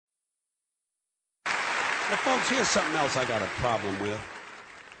Now, folks, here's something else I got a problem with.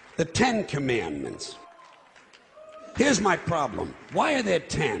 The 10 Commandments. Here's my problem. Why are there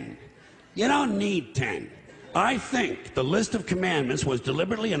 10? You don't need 10. I think the list of commandments was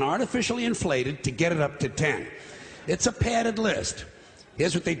deliberately and artificially inflated to get it up to 10. It's a padded list.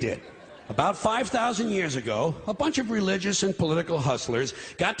 Here's what they did. About 5,000 years ago, a bunch of religious and political hustlers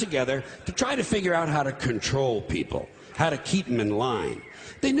got together to try to figure out how to control people, how to keep them in line.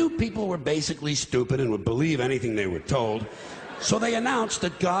 They knew people were basically stupid and would believe anything they were told, so they announced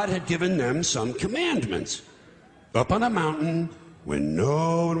that God had given them some commandments. Up on a mountain, when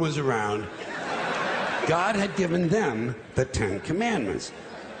no one was around, God had given them the 10 Commandments.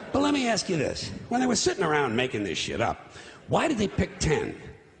 But let me ask you this. When they were sitting around making this shit up, why did they pick 10?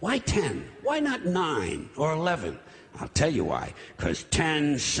 Why 10? Why not 9 or 11? I'll tell you why. Because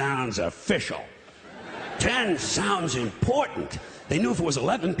 10 sounds official. 10 sounds important. They knew if it was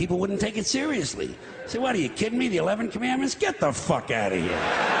 11, people wouldn't take it seriously. Say, what, are you kidding me? The 11 Commandments? Get the fuck out of here.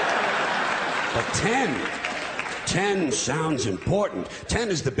 But 10 sounds important. 10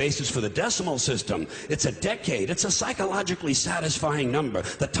 is the basis for the decimal system. It's a decade. It's a psychologically satisfying number.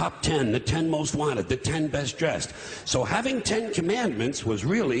 The top 10, the 10 most wanted, the 10 best dressed. So having 10 commandments was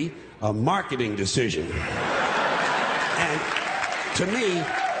really a marketing decision. And to me,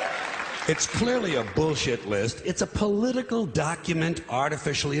 it's clearly a bullshit list. It's a political document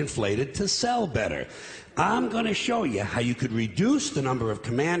artificially inflated to sell better. I'm going to show you how you could reduce the number of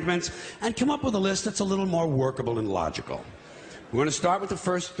commandments and come up with a list that's a little more workable and logical. We're going to start with the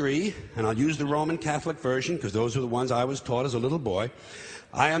first 3, and I'll use the Roman Catholic version because those are the ones I was taught as a little boy.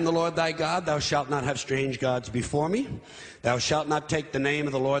 I am the Lord thy God. Thou shalt not have strange gods before me. Thou shalt not take the name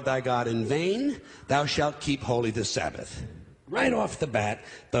of the Lord thy God in vain. Thou shalt keep holy the Sabbath. Right off the bat,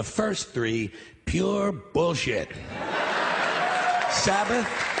 the first 3, pure bullshit.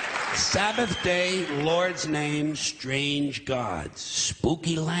 Sabbath day, Lord's name, strange gods.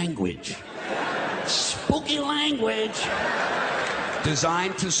 Spooky language. Spooky language.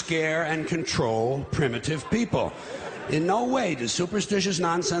 Designed to scare and control primitive people. In no way does superstitious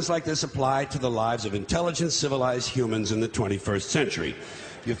nonsense like this apply to the lives of intelligent, civilized humans in the 21st century.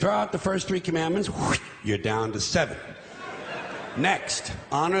 You throw out the first 3 commandments, you're down to 7. Next,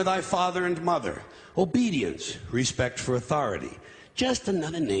 honor thy father and mother. Obedience, respect for authority. Just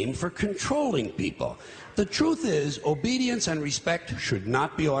another name for controlling people. The truth is, obedience and respect should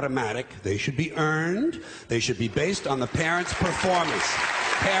not be automatic. They should be earned. They should be based on the parent's performance.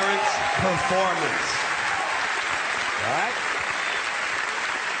 Parent's performance. All right?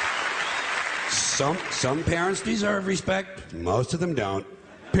 Some parents deserve respect. Most of them don't.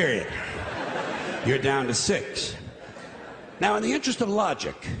 Period. You're down to 6. Now, in the interest of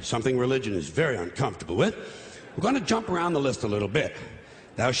logic, something religion is very uncomfortable with, we're going to jump around the list a little bit.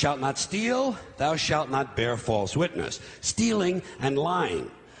 Thou shalt not steal. Thou shalt not bear false witness. Stealing and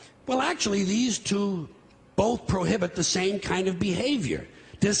lying. Well, actually, these 2 both prohibit the same kind of behavior.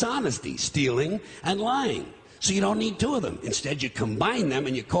 Dishonesty, stealing, and lying. So you don't need 2 of them. Instead, you combine them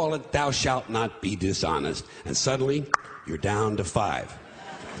and you call it thou shalt not be dishonest. And suddenly, you're down to 5.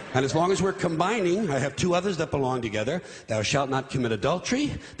 And as long as we're combining, I have 2 others that belong together. Thou shalt not commit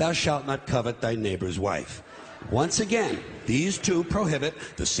adultery. Thou shalt not covet thy neighbor's wife. Once again, these 2 prohibit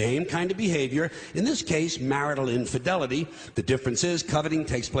the same kind of behavior, in this case, marital infidelity. The difference is coveting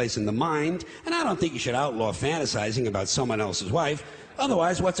takes place in the mind, and I don't think you should outlaw fantasizing about someone else's wife.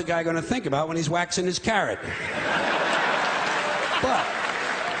 Otherwise, what's a guy going to think about when he's waxing his carrot?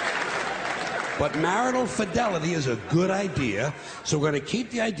 But marital fidelity is a good idea, so we're going to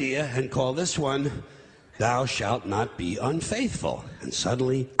keep the idea and call this one, thou shalt not be unfaithful. And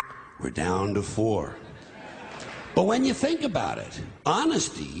suddenly, we're down to 4. But when you think about it,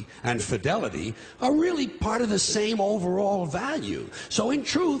 honesty and fidelity are really part of the same overall value. So in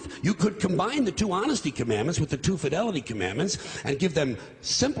truth, you could combine the 2 honesty commandments with the 2 fidelity commandments and give them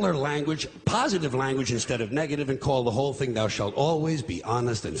simpler language, positive language instead of negative, and call the whole thing, thou shalt always be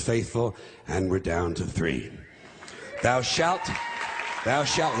honest and faithful, and we're down to 3. Thou shalt,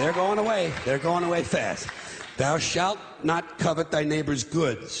 they're going away fast. Thou shalt not covet thy neighbor's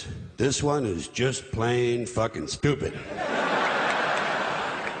goods. This one is just plain fucking stupid.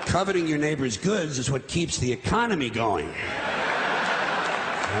 Coveting your neighbor's goods is what keeps the economy going.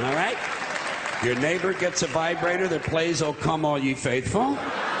 Am I right? Your neighbor gets a vibrator that plays "O Come All Ye Faithful."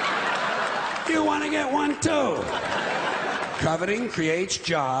 You want to get one too. Coveting creates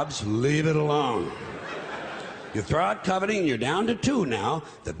jobs. Leave it alone. You throw out coveting and you're down to 2 now,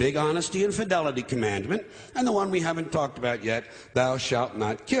 the big honesty and fidelity commandment, and the one we haven't talked about yet, thou shalt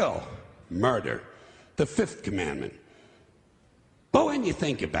not kill, murder, the 5th commandment. But when you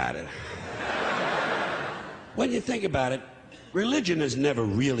think about it, When you think about it, religion has never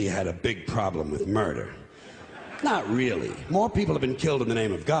really had a big problem with murder. Not really. More people have been killed in the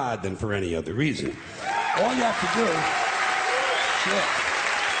name of God than for any other reason. All you have to do... Shit.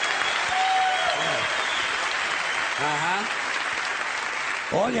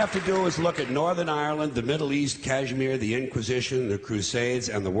 All you have to do is look at Northern Ireland, the Middle East, Kashmir, the Inquisition, the Crusades,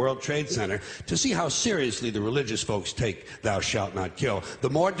 and the World Trade Center to see how seriously the religious folks take thou shalt not kill. The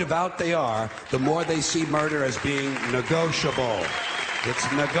more devout they are, the more they see murder as being negotiable. It's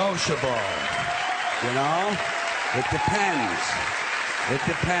negotiable. You know? It depends. It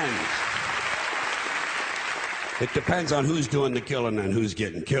depends. It depends on who's doing the killing and who's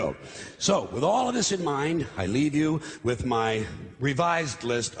getting killed. So, with all of this in mind, I leave you with my revised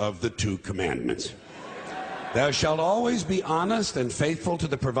list of the 2 commandments. Thou shalt always be honest and faithful to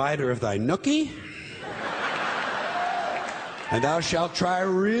the provider of thy nookie. And thou shalt try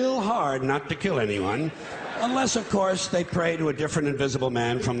real hard not to kill anyone, unless, of course, they pray to a different invisible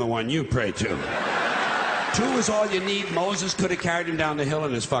man from the one you pray to. 2 is all you need. Moses could have carried him down the hill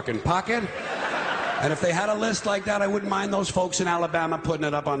in his fucking pocket. And if they had a list like that, I wouldn't mind those folks in Alabama putting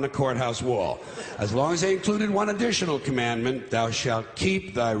it up on the courthouse wall. As long as they included one additional commandment, thou shalt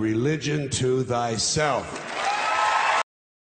keep thy religion to thyself.